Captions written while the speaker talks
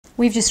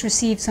We've just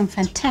received some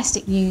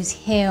fantastic news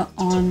here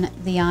on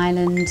the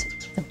island.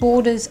 The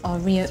borders are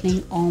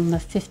reopening on the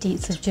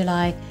 15th of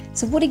July.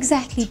 So what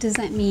exactly does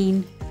that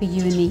mean for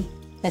you and me?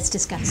 Let's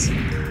discuss.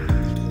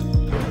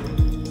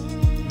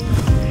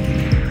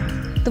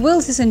 The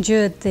world has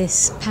endured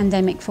this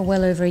pandemic for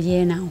well over a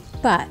year now,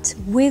 but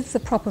with the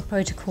proper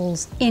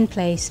protocols in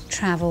place,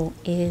 travel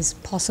is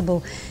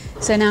possible.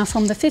 So now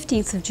from the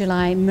 15th of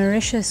July,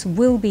 Mauritius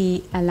will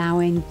be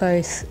allowing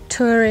both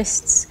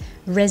tourists,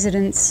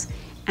 residents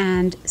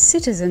and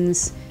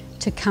citizens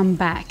to come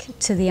back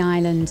to the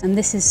island. And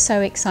this is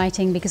so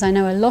exciting because I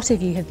know a lot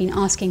of you have been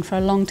asking for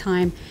a long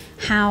time,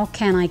 how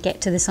can I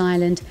get to this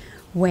island?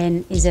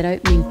 When is it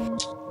opening?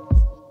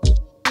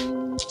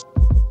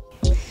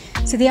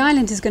 So the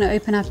island is going to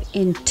open up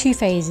in 2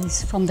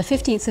 phases from the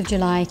 15th of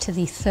July to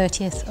the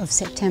 30th of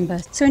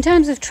September. So in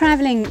terms of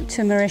traveling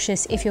to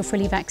Mauritius, if you're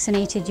fully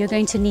vaccinated, you're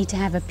going to need to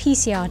have a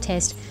PCR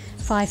test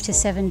 5 to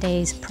 7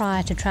 days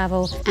prior to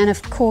travel. And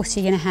of course,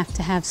 you're going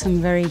to have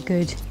some very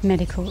good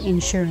medical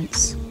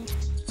insurance.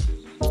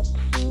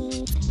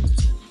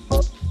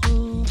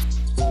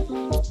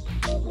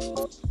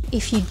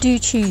 If you do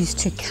choose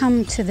to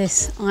come to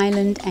this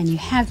island and you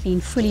have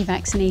been fully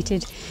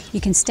vaccinated,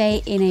 you can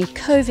stay in a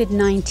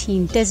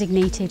COVID-19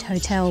 designated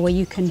hotel where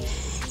you can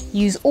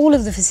use all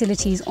of the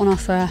facilities on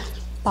offer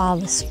bar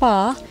the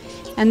spa,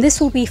 and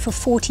this will be for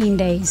 14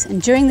 days.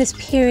 And during this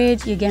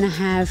period, you're going to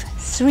have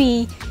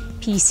 3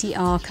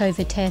 PCR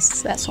COVID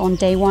tests. That's on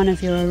day 1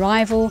 of your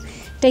arrival,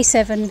 day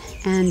 7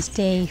 and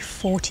day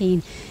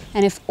 14.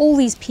 And if all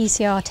these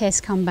PCR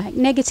tests come back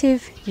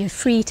negative, you're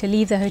free to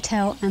leave the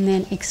hotel and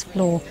then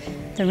explore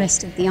the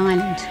rest of the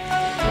island.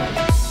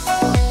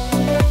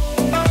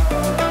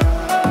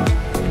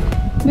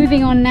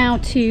 Moving on now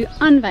to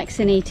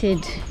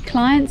unvaccinated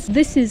clients.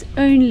 This is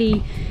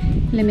only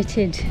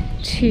limited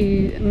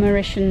to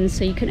Mauritians,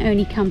 so you can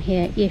only come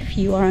here if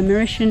you are a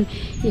Mauritian,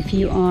 if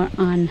you are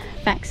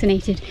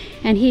unvaccinated.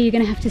 And here you're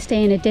going to have to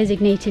stay in a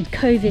designated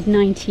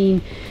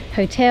COVID-19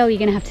 hotel. You're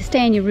going to have to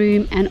stay in your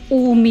room and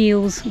all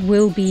meals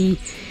will be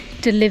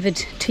delivered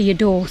to your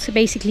door. So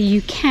basically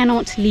you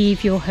cannot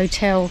leave your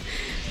hotel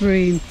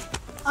room.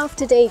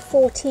 After day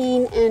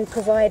 14, and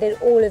provided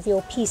all of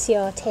your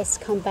PCR tests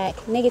come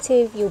back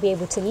negative, you'll be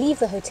able to leave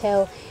the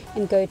hotel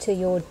and go to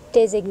your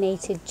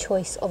designated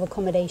choice of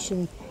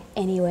accommodation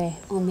anywhere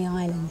on the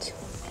island.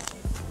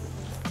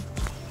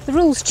 The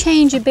rules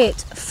change a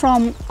bit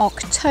from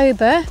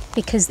October,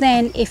 because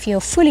then if you're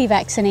fully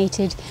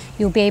vaccinated,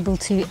 you'll be able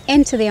to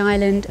enter the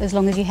island as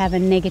long as you have a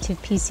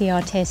negative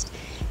PCR test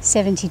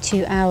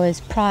 72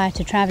 hours prior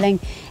to traveling,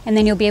 and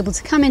then you'll be able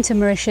to come into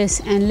Mauritius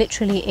and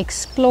literally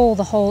explore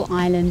the whole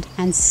island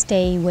and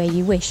stay where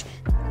you wish.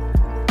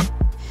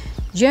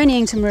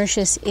 Journeying to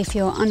Mauritius if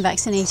you're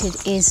unvaccinated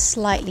is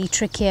slightly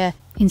trickier.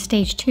 In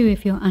stage 2,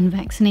 if you're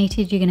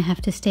unvaccinated, you're going to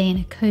have to stay in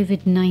a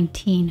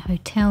COVID-19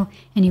 hotel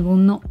and you will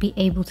not be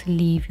able to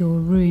leave your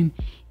room.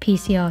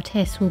 PCR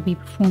tests will be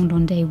performed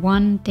on day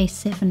 1, day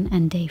 7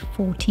 and day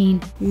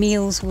 14.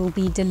 Meals will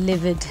be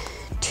delivered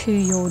to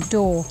your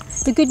door.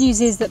 The good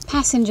news is that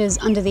passengers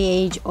under the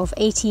age of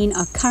 18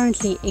 are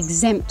currently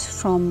exempt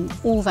from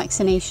all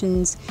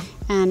vaccinations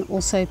and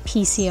also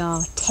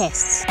PCR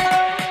tests.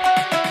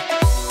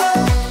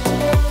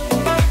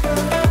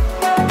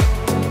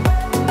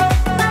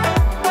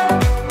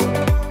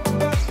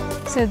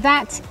 So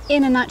that,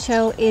 in a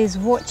nutshell, is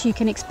what you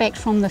can expect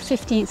from the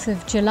 15th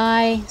of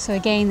July. So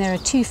again, there are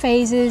 2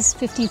 phases,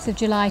 15th of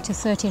July to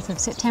 30th of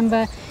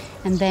September,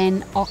 and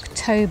then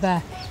October,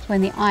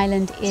 when the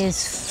island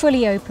is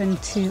fully open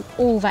to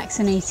all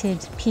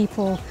vaccinated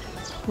people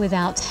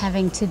without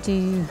having to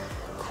do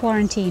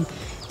quarantine.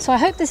 So I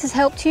hope this has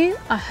helped you.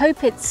 I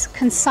hope it's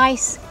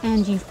concise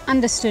and you've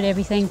understood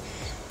everything.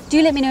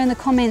 Do let me know in the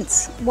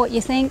comments what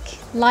you think.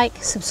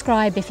 Like,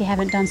 subscribe if you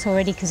haven't done so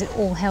already, because it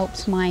all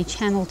helps my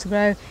channel to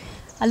grow.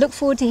 I look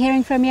forward to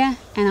hearing from you,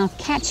 and I'll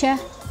catch you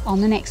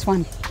on the next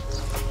one.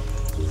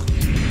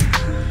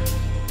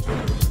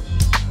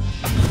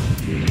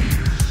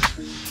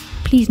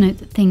 Please note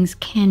that things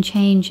can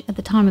change at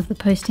the time of the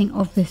posting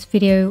of this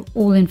video.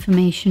 All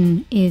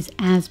information is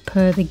as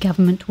per the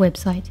government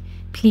website.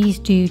 Please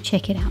do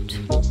check it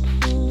out.